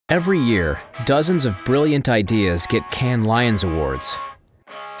Every year, dozens of brilliant ideas get Cannes Lions Awards.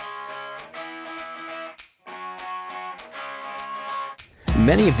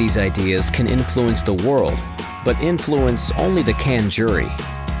 Many of these ideas can influence the world, but influence only the Cannes jury.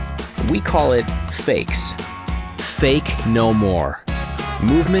 We call it fakes. Fake no more.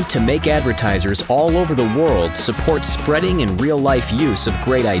 Movement to make advertisers all over the world support spreading and real-life use of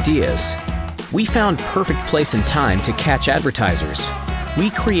great ideas. We found perfect place and time to catch advertisers. We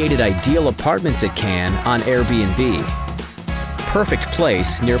created ideal apartments at Cannes on Airbnb. Perfect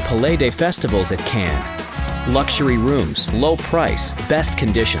place near Palais des Festivals at Cannes. Luxury rooms, low price, best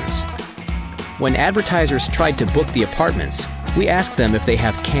conditions. When advertisers tried to book the apartments, we asked them if they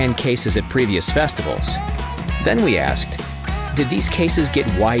have Cannes cases at previous festivals. Then we asked, did these cases get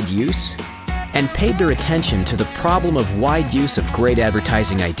wide use? And paid their attention to the problem of wide use of great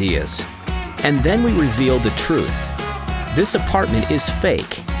advertising ideas. And then we revealed the truth. This apartment is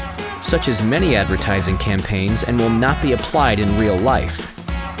fake, such as many advertising campaigns, and will not be applied in real life.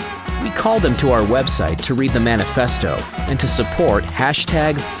 We called them to our website to read the manifesto and to support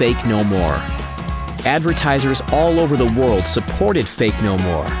 #FakeNoMore. Advertisers all over the world supported Fake No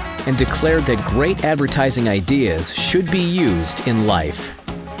More and declared that great advertising ideas should be used in life.